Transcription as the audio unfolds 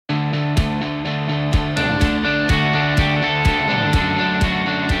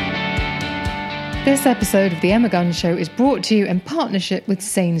This episode of The Emma Gunn Show is brought to you in partnership with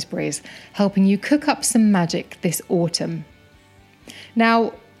Sainsbury's, helping you cook up some magic this autumn.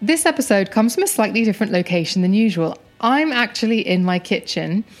 Now, this episode comes from a slightly different location than usual. I'm actually in my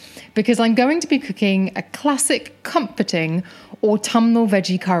kitchen because I'm going to be cooking a classic, comforting autumnal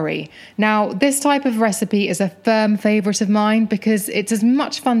veggie curry. Now, this type of recipe is a firm favourite of mine because it's as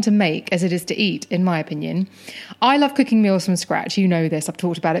much fun to make as it is to eat, in my opinion. I love cooking meals from scratch. You know this. I've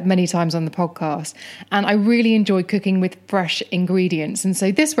talked about it many times on the podcast. And I really enjoy cooking with fresh ingredients. And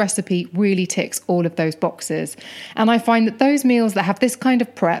so this recipe really ticks all of those boxes. And I find that those meals that have this kind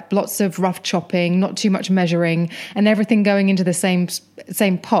of prep, lots of rough chopping, not too much measuring, and everything going into the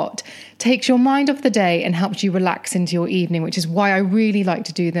same pot, takes your mind off the day and helps you relax into your evening, which is why I really like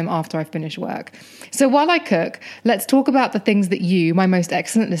to do them after I finish work. So while I cook, let's talk about the things that you, my most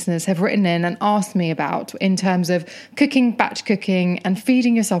excellent listeners, have written in and asked me about in terms of cooking, batch cooking, and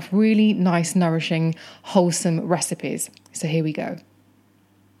feeding yourself really nice, nourishing, wholesome recipes. So here we go.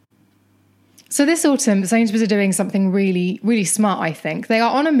 So this autumn, Sainsbury's are doing something really, really smart, I think. They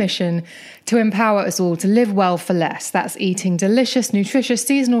are on a mission to empower us all to live well for less. That's eating delicious, nutritious,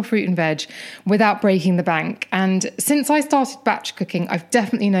 seasonal fruit and veg without breaking the bank. And since I started batch cooking, I've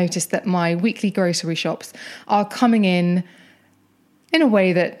definitely noticed that my weekly grocery shops are coming in a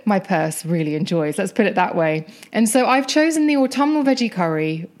way that my purse really enjoys, let's put it that way. And so I've chosen the autumnal veggie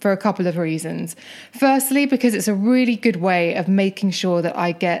curry for a couple of reasons. Firstly, because it's a really good way of making sure that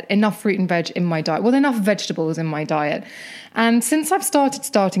I get enough fruit and veg in my diet, well, enough vegetables in my diet. And since I've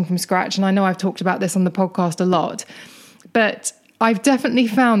starting from scratch, and I know I've talked about this on the podcast a lot, but I've definitely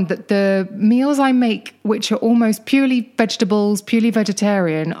found that the meals I make, which are almost purely vegetables, purely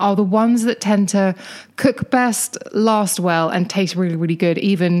vegetarian, are the ones that tend to cook best, last well, and taste really, really good,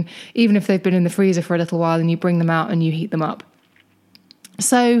 even if they've been in the freezer for a little while and you bring them out and you heat them up.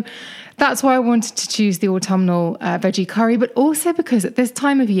 So that's why I wanted to choose the autumnal veggie curry, but also because at this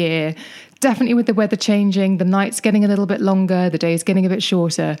time of year, definitely with the weather changing, the nights getting a little bit longer, the days getting a bit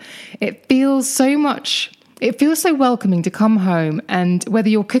shorter, it feels so welcoming to come home, and whether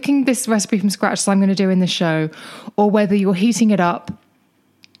you're cooking this recipe from scratch, as I'm going to do in the show, or whether you're heating it up,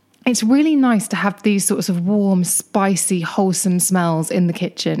 it's really nice to have these sorts of warm, spicy, wholesome smells in the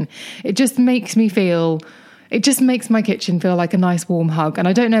kitchen. It just makes my kitchen feel like a nice warm hug. And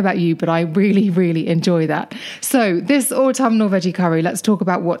I don't know about you, but I really, really enjoy that. So this autumnal veggie curry, let's talk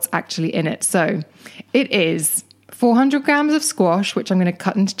about what's actually in it. So it is 400 grams of squash, which I'm going to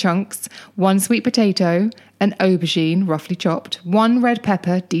cut into chunks, 1 sweet potato, an aubergine, roughly chopped, 1 red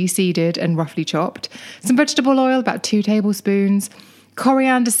pepper, de-seeded and roughly chopped, some vegetable oil, about 2 tablespoons,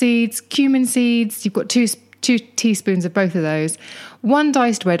 coriander seeds, cumin seeds, you've got 2 teaspoons of both of those, 1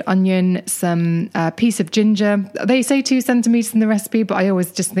 diced red onion, some piece of ginger. They say 2 centimetres in the recipe, but I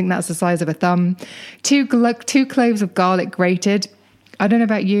always just think that's the size of a thumb, 2 cloves of garlic grated. I don't know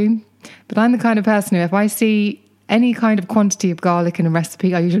about you, but I'm the kind of person who, if I see any kind of quantity of garlic in a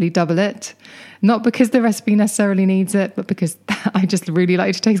recipe, I usually double it. Not because the recipe necessarily needs it, but because I just really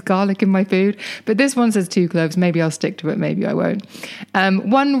like to taste garlic in my food. But this one says 2 cloves. Maybe I'll stick to it. Maybe I won't.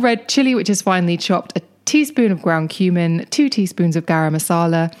 1 red chilli, which is finely chopped, a teaspoon of ground cumin, 2 teaspoons of garam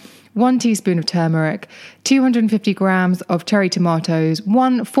masala, 1 teaspoon of turmeric, 250 grams of cherry tomatoes,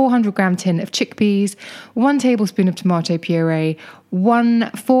 1 400 gram tin of chickpeas, 1 tablespoon of tomato puree,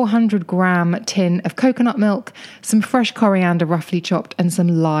 1 400 gram tin of coconut milk, some fresh coriander roughly chopped, and some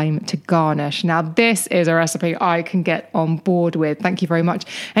lime to garnish. Now, this is a recipe I can get on board with. Thank you very much.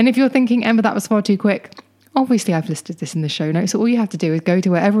 And if you're thinking, Emma, that was far too quick, obviously, I've listed this in the show notes, so all you have to do is go to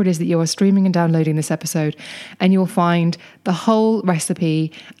wherever it is that you are streaming and downloading this episode, and you'll find the whole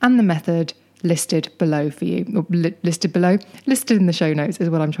recipe and the method listed below for you. Or listed in the show notes is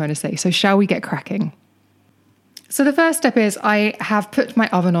what I'm trying to say. So shall we get cracking? So the first step is I have put my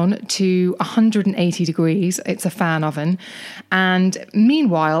oven on to 180 degrees. It's a fan oven. And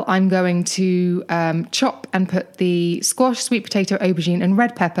meanwhile, I'm going to chop and put the squash, sweet potato, aubergine and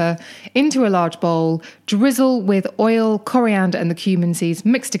red pepper into a large bowl, drizzle with oil, coriander and the cumin seeds,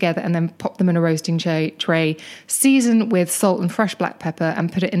 mix together and then pop them in a roasting tray, season with salt and fresh black pepper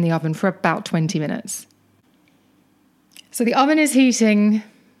and put it in the oven for about 20 minutes. So the oven is heating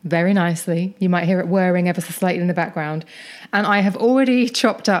very nicely. You might hear it whirring ever so slightly in the background. And I have already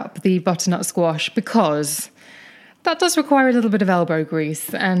chopped up the butternut squash because that does require a little bit of elbow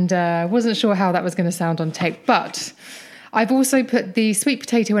grease, and wasn't sure how that was going to sound on tape. But I've also put the sweet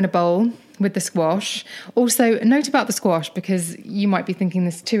potato in a bowl with the squash. Also, a note about the squash, because you might be thinking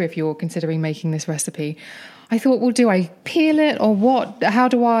this too if you're considering making this recipe. I thought, well, do I peel it or what? How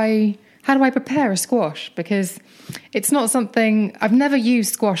do I how do I prepare a squash? Because it's not something, I've never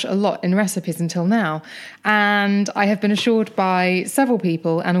used squash a lot in recipes until now. And I have been assured by several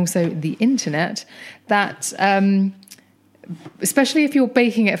people and also the internet that especially if you're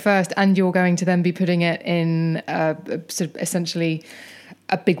baking it first and you're going to then be putting it in sort of essentially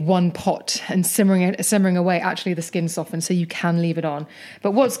a big one pot and simmering away, actually the skin softens, so you can leave it on.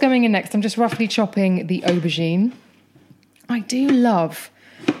 But what's going in next? I'm just roughly chopping the aubergine. I do love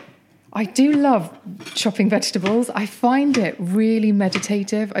chopping vegetables. I find it really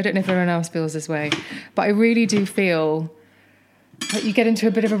meditative. I don't know if everyone else feels this way, but I really do feel like you get into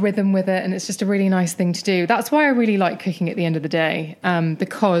a bit of a rhythm with it, and it's just a really nice thing to do. That's why I really like cooking at the end of the day,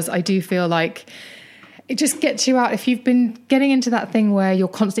 because I do feel like it just gets you out. If you've been getting into that thing where you're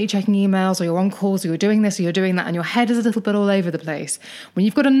constantly checking emails or you're on calls or you're doing this or you're doing that and your head is a little bit all over the place, when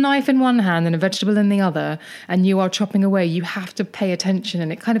you've got a knife in one hand and a vegetable in the other and you are chopping away, you have to pay attention,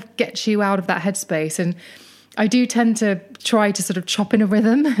 and it kind of gets you out of that headspace. And I do tend to try to sort of chop in a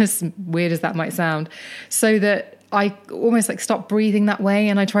rhythm, as weird as that might sound, so that I almost like stop breathing that way,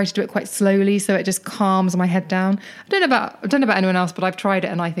 and I try to do it quite slowly so it just calms my head down. I don't know about anyone else, but I've tried it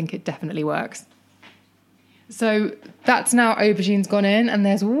and I think it definitely works. So that's now aubergine's gone in, and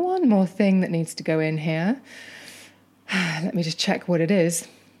there's one more thing that needs to go in here. Let me just check what it is.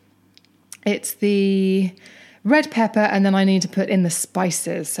 It's the red pepper, and then I need to put in the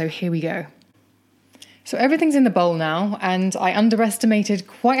spices. So here we go. So everything's in the bowl now, and I underestimated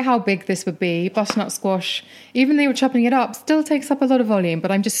quite how big this would be. Butternut squash, even though you're chopping it up, still takes up a lot of volume,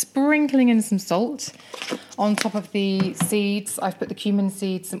 but I'm just sprinkling in some salt on top of the seeds. I've put the cumin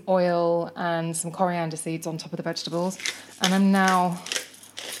seeds, some oil, and some coriander seeds on top of the vegetables, and I'm now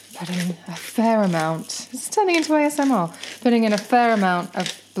putting a fair amount, it's turning into ASMR, putting in a fair amount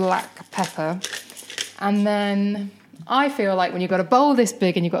of black pepper. And then I feel like when you've got a bowl this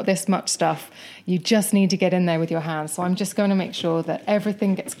big and you've got this much stuff, you just need to get in there with your hands. So I'm just going to make sure that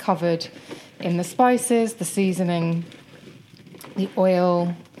everything gets covered in the spices, the seasoning, the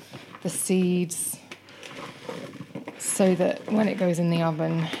oil, the seeds, so that when it goes in the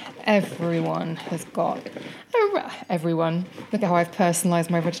oven, everyone, look at how I've personalised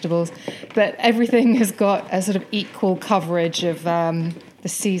my vegetables, but everything has got a sort of equal coverage of the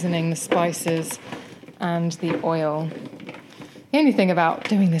seasoning, the spices, and the oil. The only thing about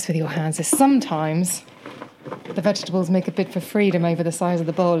doing this with your hands is sometimes the vegetables make a bid for freedom over the size of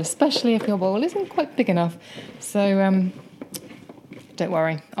the bowl, especially if your bowl isn't quite big enough. So don't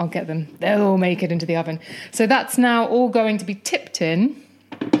worry, I'll get them. They'll all make it into the oven. So that's now all going to be tipped in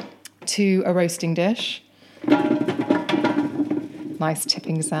to a roasting dish. Nice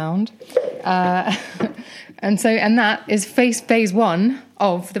tipping sound. And that is phase one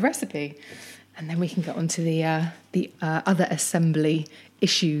of the recipe. And then we can get on to the other assembly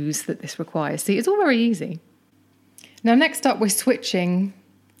issues that this requires. See, it's all very easy. Now, next up, we're switching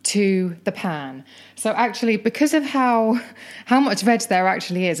to the pan. So actually, because of how much veg there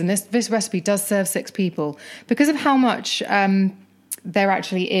actually is, and this recipe does serve 6 people, because of how much there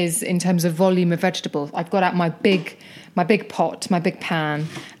actually is in terms of volume of vegetables, I've got out my big pot, my big pan,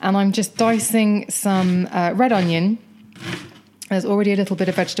 and I'm just dicing some red onion. There's already a little bit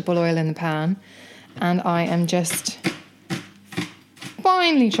of vegetable oil in the pan, and I am just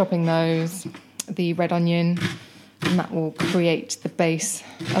finely chopping the red onion, and that will create the base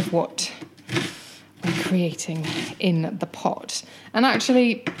of what we're creating in the pot. And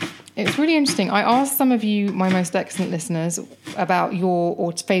actually, it's really interesting. I asked some of you, my most excellent listeners, about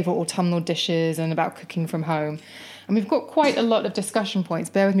your favourite autumnal dishes and about cooking from home. And we've got quite a lot of discussion points.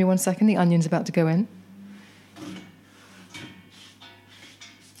 Bear with me one second, the onion's about to go in.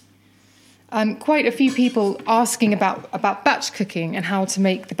 Quite a few people asking about batch cooking and how to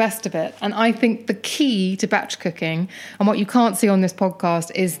make the best of it. And I think the key to batch cooking, and what you can't see on this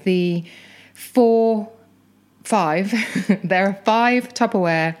podcast, is the 5. There are 5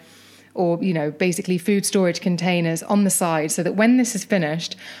 Tupperware or, basically food storage containers on the side, so that when this is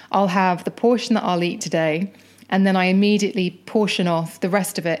finished, I'll have the portion that I'll eat today, and then I immediately portion off the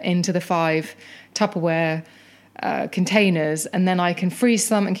rest of it into the 5 Tupperware containers, and then I can freeze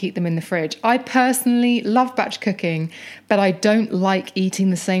some and keep them in the fridge. I personally love batch cooking, but I don't like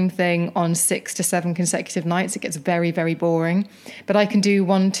eating the same thing on 6 to 7 consecutive nights. It gets very, very boring. But I can do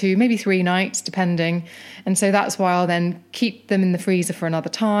 1, 2, maybe 3 nights, depending. And so that's why I'll then keep them in the freezer for another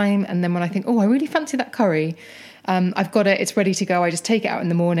time. And then when I think, I really fancy that curry, I've got it, it's ready to go. I just take it out in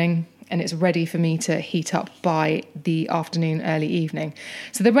the morning, and it's ready for me to heat up by the afternoon, early evening.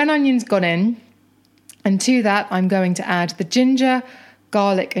 So the red onion's gone in. And to that, I'm going to add the ginger,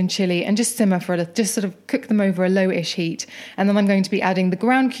 garlic and chili, and just simmer for just sort of cook them over a low-ish heat. And then I'm going to be adding the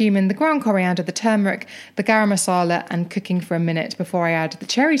ground cumin, the ground coriander, the turmeric, the garam masala, and cooking for a minute before I add the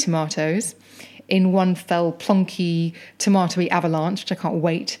cherry tomatoes in one fell plonky tomatoey avalanche, which I can't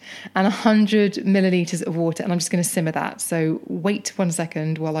wait, and 100 millilitres of water. And I'm just going to simmer that. So wait 1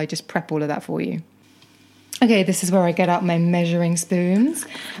 second while I just prep all of that for you. Okay, this is where I get out my measuring spoons.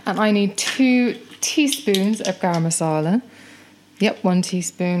 And I need 2 teaspoons of garam masala. Yep, 1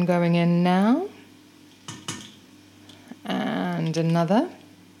 teaspoon going in now. And another.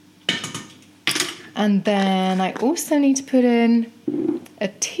 And then I also need to put in a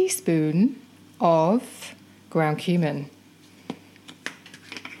teaspoon of ground cumin.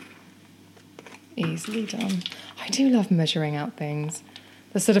 Easily done. I do love measuring out things.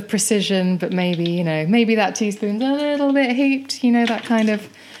 The sort of precision, but maybe, maybe that teaspoon's a little bit heaped, that kind of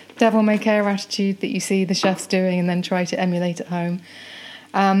devil-may-care attitude that you see the chefs doing and then try to emulate at home.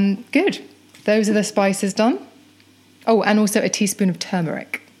 Good. Those are the spices done. Oh, and also a teaspoon of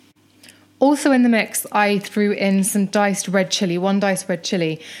turmeric. Also in the mix, I threw in some diced red chili, 1 diced red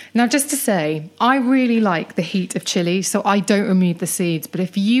chili. Now, just to say, I really like the heat of chili, so I don't remove the seeds. But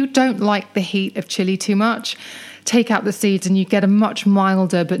if you don't like the heat of chili too much, take out the seeds and you get a much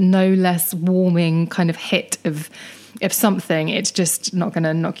milder but no less warming kind of hit of something. It's just not going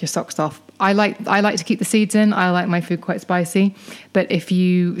to knock your socks off. I like to keep the seeds in. I like my food quite spicy. But if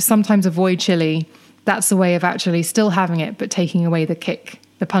you sometimes avoid chili, that's a way of actually still having it, but taking away the kick,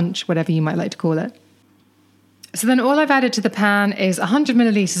 the punch, whatever you might like to call it. So then all I've added to the pan is 100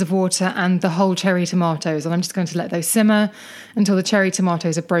 millilitres of water and the whole cherry tomatoes. And I'm just going to let those simmer until the cherry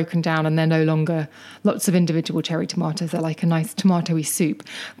tomatoes are broken down and they're no longer lots of individual cherry tomatoes. They're like a nice tomatoey soup.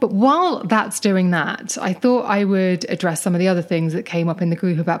 But while that's doing that, I thought I would address some of the other things that came up in the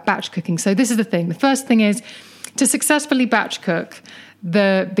group about batch cooking. So this is the thing. The first thing is to successfully batch cook,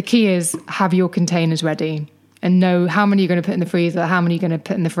 the key is have your containers ready and know how many you're going to put in the freezer, how many you're going to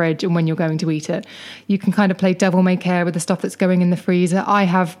put in the fridge, and when you're going to eat it. You can kind of play devil-may-care with the stuff that's going in the freezer. I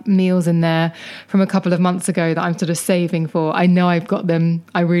have meals in there from a couple of months ago that I'm sort of saving for. I know I've got them.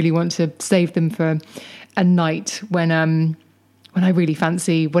 I really want to save them for a night when I really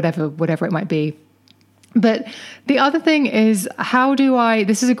fancy whatever it might be. But the other thing is,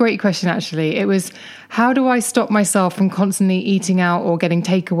 this is a great question actually. It was, how do I stop myself from constantly eating out or getting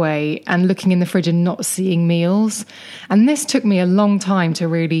takeaway and looking in the fridge and not seeing meals? And this took me a long time to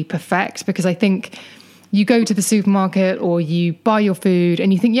really perfect, because I think you go to the supermarket or you buy your food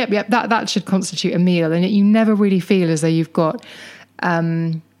and you think, yep, that should constitute a meal. And yet you never really feel as though you've got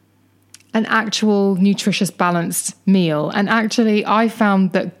an actual nutritious balanced meal. And actually I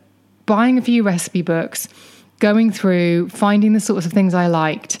found that buying a few recipe books, going through, finding the sorts of things I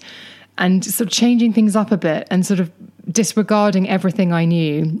liked, and sort of changing things up a bit and sort of disregarding everything I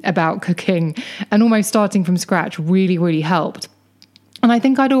knew about cooking and almost starting from scratch really, really helped. And I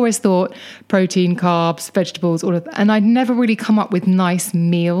think I'd always thought protein, carbs, vegetables, all of that, and I'd never really come up with nice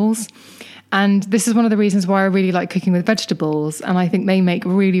meals. And this is one of the reasons why I really like cooking with vegetables, and I think they make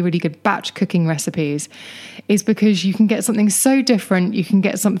really, really good batch cooking recipes, is because you can get something so different. You can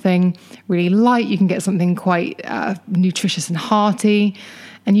get something really light, you can get something quite nutritious and hearty,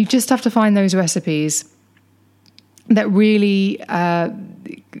 and you just have to find those recipes that really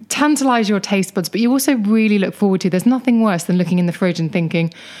tantalize your taste buds, but you also really look forward to. There's nothing worse than looking in the fridge and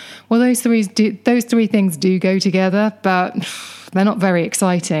thinking, well, those three things do go together, but they're not very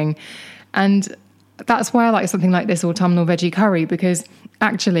exciting. And that's why I like something like this autumnal veggie curry, because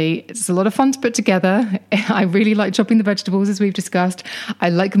actually it's a lot of fun to put together. I really like chopping the vegetables, as we've discussed. I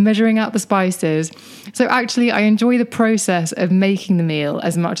like measuring out the spices. So actually I enjoy the process of making the meal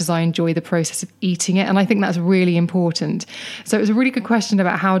as much as I enjoy the process of eating it. And I think that's really important. So it was a really good question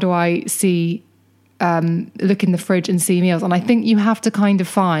about how do I look in the fridge and see meals. And I think you have to kind of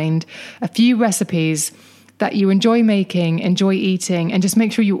find a few recipes that you enjoy making, enjoy eating, and just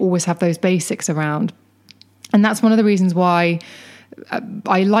make sure you always have those basics around. And that's one of the reasons why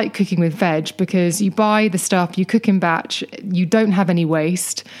I like cooking with veg, because you buy the stuff, you cook in batch, you don't have any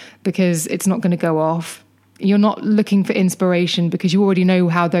waste because it's not going to go off. You're not looking for inspiration because you already know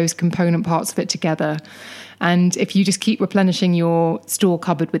how those component parts fit together. And if you just keep replenishing your store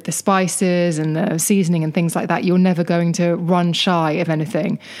cupboard with the spices and the seasoning and things like that, you're never going to run shy of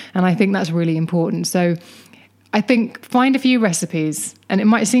anything. And I think that's really important. So I think find a few recipes, and it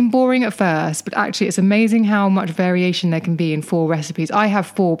might seem boring at first, but actually it's amazing how much variation there can be in 4 recipes. I have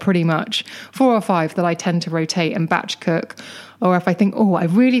 4 or 5 that I tend to rotate and batch cook. Or if I think, I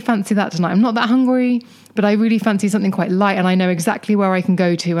really fancy that tonight, I'm not that hungry, but I really fancy something quite light, and I know exactly where I can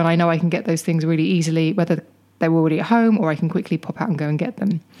go to, and I know I can get those things really easily, whether they're already at home, or I can quickly pop out and go and get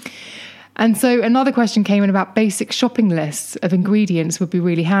them. And so another question came in about basic shopping lists of ingredients would be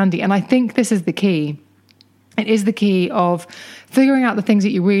really handy. And I think this is the key. It is the key of figuring out the things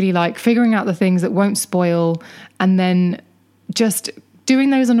that you really like, figuring out the things that won't spoil, and then just doing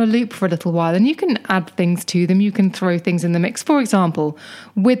those on a loop for a little while. And you can add things to them. You can throw things in the mix. For example,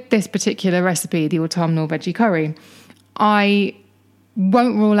 with this particular recipe, the autumnal veggie curry, I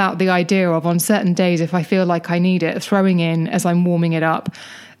won't rule out the idea of, on certain days, if I feel like I need it, throwing in, as I'm warming it up,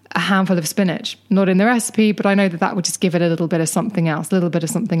 a handful of spinach. Not in the recipe, but I know that that would just give it a little bit of something else, a little bit of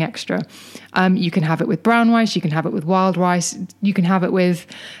something extra. You can have it with brown rice, you can have it with wild rice, you can have it with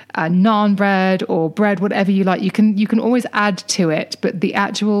naan bread or bread, whatever you like. You can always add to it, but the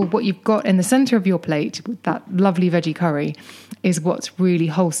actual, what you've got in the center of your plate, that lovely veggie curry, is what's really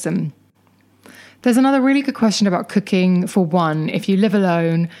wholesome. There's another really good question about cooking for one. If you live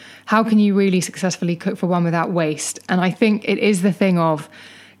alone, how can you really successfully cook for one without waste? And I think it is the thing of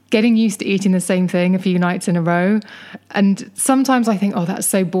getting used to eating the same thing a few nights in a row. And sometimes I think, oh, that's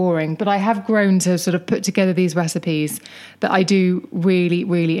so boring. But I have grown to sort of put together these recipes that I do really,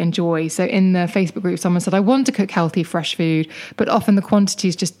 really enjoy. So in the Facebook group, someone said, I want to cook healthy, fresh food, but often the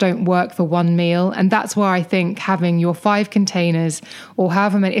quantities just don't work for one meal. And that's why I think having your 5 containers, or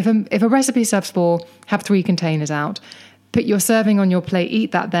however many, if a recipe serves 4, have 3 containers out. Put your serving on your plate,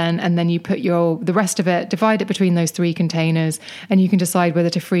 eat that then, and then you put the rest of it, divide it between those 3 containers, and you can decide whether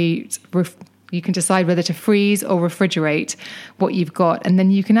to freeze or refrigerate what you've got. And then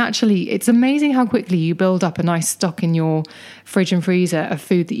you can it's amazing how quickly you build up a nice stock in your fridge and freezer of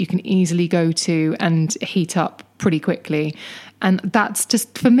food that you can easily go to and heat up pretty quickly. And that's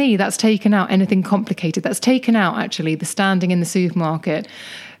just, for me, that's taken out anything complicated. That's taken out actually the standing in the supermarket,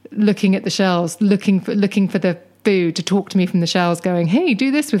 looking at the shelves, looking for the food to talk to me from the shelves, going, hey, do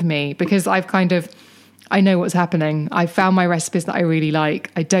this with me, because I know what's happening. I've found my recipes that I really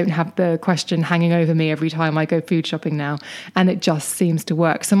like. I don't have the question hanging over me every time I go food shopping now, and it just seems to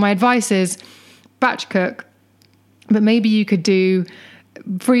work. So my advice is batch cook, but maybe you could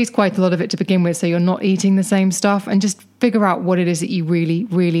freeze quite a lot of it to begin with, so you're not eating the same stuff, and just figure out what it is that you really,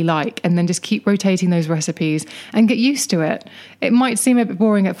 really like, and then just keep rotating those recipes and get used to it. It might seem a bit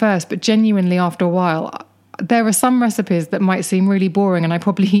boring at first, but genuinely after a while, there are some recipes that might seem really boring, and I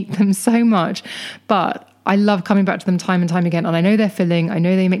probably eat them so much, but I love coming back to them time and time again. And I know they're filling. I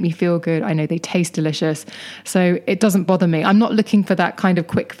know they make me feel good. I know they taste delicious. So it doesn't bother me. I'm not looking for that kind of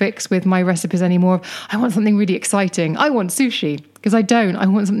quick fix with my recipes anymore. I want something really exciting. I want sushi, because I don't. I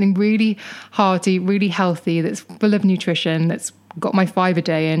want something really hearty, really healthy, that's full of nutrition, that's got my 5 a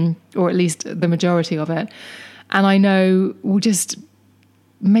day in, or at least the majority of it. And I know will just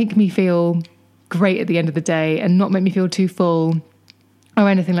make me feel great at the end of the day and not make me feel too full or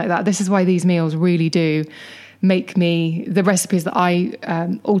anything like that. This is why these meals really do make me, the recipes that I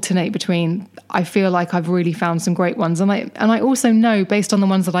alternate between, I feel like I've really found some great ones. And I also know, based on the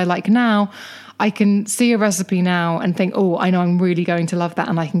ones that I like now, I can see a recipe now and think, oh, I know I'm really going to love that,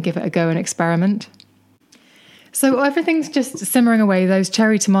 and I can give it a go and experiment. So everything's just simmering away. Those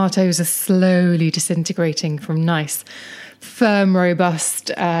cherry tomatoes are slowly disintegrating from nice, firm,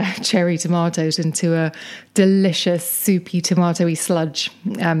 robust cherry tomatoes into a delicious, soupy, tomatoey sludge,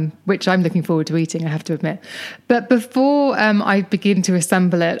 which I'm looking forward to eating, I have to admit. But before I begin to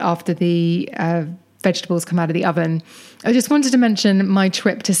assemble it after the vegetables come out of the oven, I just wanted to mention my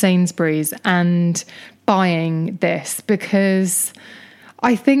trip to Sainsbury's and buying this, because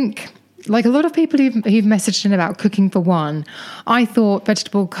I think, like a lot of people who've messaged in about cooking for one, I thought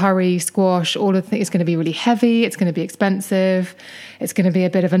vegetable curry, squash, all of it's going to be really heavy. It's going to be expensive. It's going to be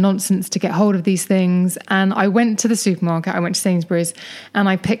a bit of a nonsense to get hold of these things. And I went to the supermarket, I went to Sainsbury's, and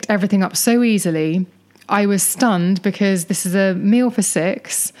I picked everything up so easily. I was stunned, because this is a meal for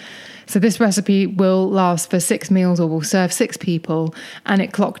 6. So this recipe will last for 6 meals, or will serve 6 people. And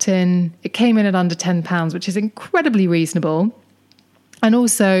it came in at under £10, which is incredibly reasonable. And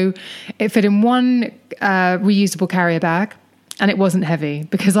also, it fit in one reusable carrier bag, and it wasn't heavy,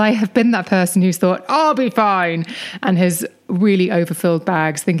 because I have been that person who's thought, I'll be fine, and has really overfilled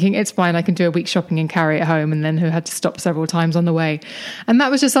bags thinking it's fine, I can do a week's shopping and carry it home, and then who had to stop several times on the way. And that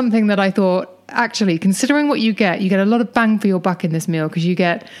was just something that I thought, actually, considering what you get a lot of bang for your buck in this meal, because you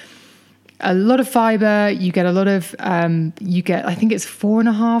get a lot of fiber, you get a lot of, I think it's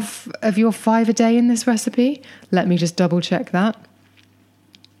 4.5 of your 5 a day in this recipe. Let me just double check that.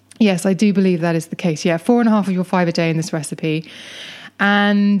 Yes, I do believe that is the case. Yeah, 4.5 of your 5 a day in this recipe.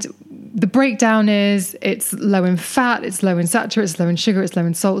 And the breakdown is it's low in fat, it's low in saturates, it's low in sugar, it's low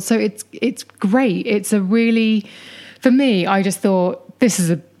in salt. So it's great. It's a really, for me, I just thought this is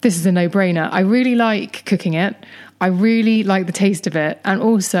a no-brainer. I really like cooking it. I really like the taste of it. And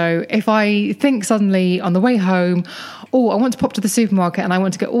also, if I think suddenly on the way home, oh, I want to pop to the supermarket and I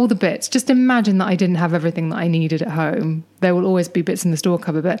want to get all the bits, just imagine that I didn't have everything that I needed at home. There will always be bits in the store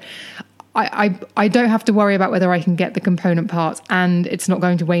cupboard, but I don't have to worry about whether I can get the component parts, and it's not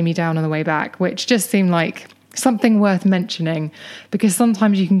going to weigh me down on the way back, which just seemed like something worth mentioning, because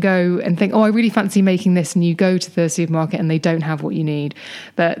sometimes you can go and think, oh, I really fancy making this, and you go to the supermarket and they don't have what you need.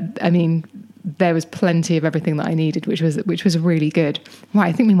 But I mean, there was plenty of everything that I needed, which was really good. Right,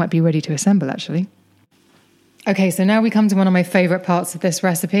 I think we might be ready to assemble, actually. Okay, so now we come to one of my favourite parts of this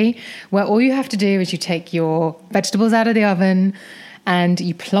recipe, where all you have to do is you take your vegetables out of the oven and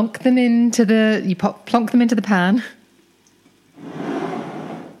you plonk them into the pan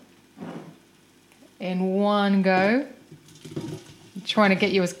in one go, trying to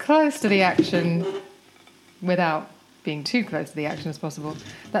get you as close to the action without being too close to the action as possible.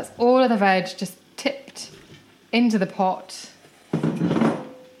 That's all of the veg just tipped into the pot. I'm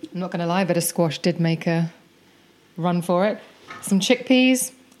not going to lie, a bit of squash did make a run for it. Some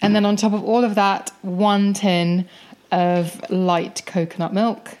chickpeas, and then on top of all of that, 1 tin of light coconut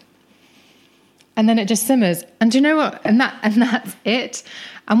milk. And then it just simmers. And do you know what? And that's it.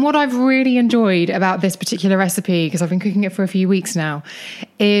 And what I've really enjoyed about this particular recipe, because I've been cooking it for a few weeks now,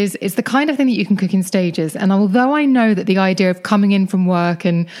 is it's the kind of thing that you can cook in stages. And although I know that the idea of coming in from work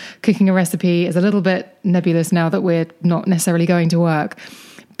and cooking a recipe is a little bit nebulous now that we're not necessarily going to work,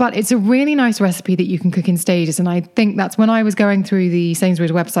 but it's a really nice recipe that you can cook in stages. And I think that's when I was going through the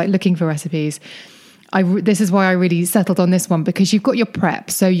Sainsbury's website looking for recipes, this is why I really settled on this one, because you've got your prep.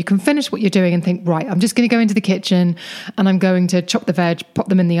 So you can finish what you're doing and think, right, I'm just going to go into the kitchen and I'm going to chop the veg, pop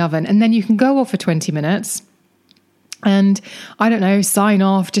them in the oven. And then you can go off for 20 minutes and, I don't know, sign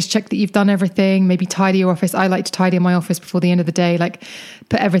off, just check that you've done everything, maybe tidy your office. I like to tidy my office before the end of the day, like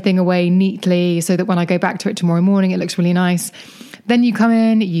put everything away neatly so that when I go back to it tomorrow morning, it looks really nice. Then you come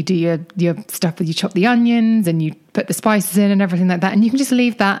in, you do your stuff where you chop the onions and you put the spices in and everything like that. And you can just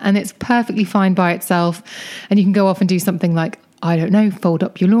leave that and it's perfectly fine by itself. And you can go off and do something like, I don't know, fold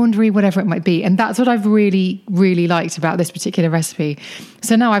up your laundry, whatever it might be. And that's what I've really, really liked about this particular recipe.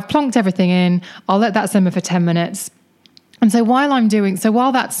 So now I've plonked everything in. I'll let that simmer for 10 minutes. And so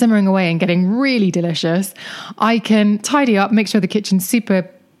while that's simmering away and getting really delicious, I can tidy up, make sure the kitchen's super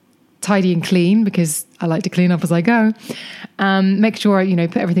tidy and clean, because I like to clean up as I go. Make sure,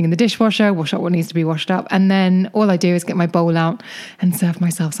 put everything in the dishwasher, wash up what needs to be washed up. And then all I do is get my bowl out and serve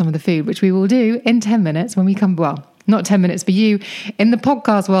myself some of the food, which we will do in 10 minutes when we come, well, not 10 minutes for you. In the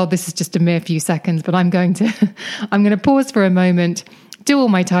podcast world, this is just a mere few seconds, but I'm going to pause for a moment, do all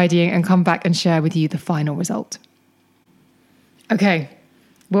my tidying and come back and share with you the final result. Okay.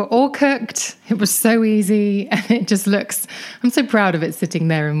 We're all cooked. It was so easy and it just looks, I'm so proud of it sitting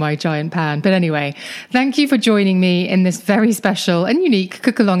there in my giant pan. But anyway, thank you for joining me in this very special and unique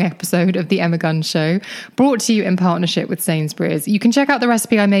cook-along episode of the Emma Guns Show, brought to you in partnership with Sainsbury's. You can check out the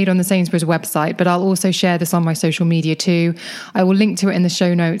recipe I made on the Sainsbury's website, but I'll also share this on my social media too. I will link to it in the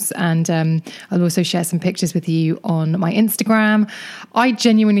show notes, and I'll also share some pictures with you on my Instagram. I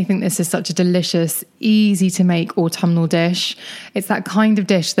genuinely think this is such a delicious, easy to make autumnal dish. It's that kind of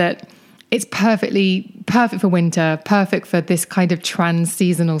dish that it's perfect for winter, perfect for this kind of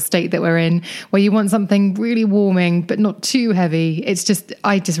trans-seasonal state that we're in, where you want something really warming but not too heavy.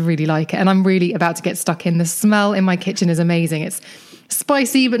 I just really like it, and I'm really about to get stuck in. The smell in my kitchen is amazing. It's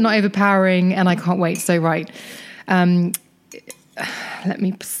spicy but not overpowering, and I can't wait. So right, let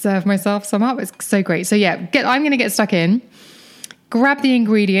me serve myself some up. It's so great. So yeah, I'm going to get stuck in. Grab the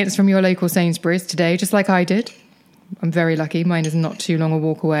ingredients from your local Sainsbury's today, just like I did. I'm very lucky. Mine is not too long a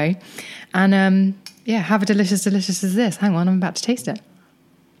walk away. And have a delicious as this. Hang on, I'm about to taste it.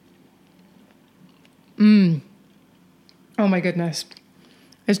 Oh my goodness.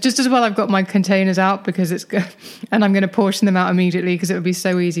 It's just as well I've got my containers out, because it's good. And I'm going to portion them out immediately, because it would be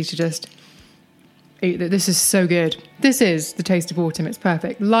so easy to just eat that. This is so good. This is the taste of autumn. It's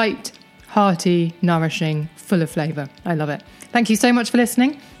perfect. Light, hearty, nourishing, full of flavour. I love it. Thank you so much for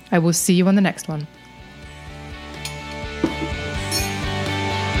listening. I will see you on the next one.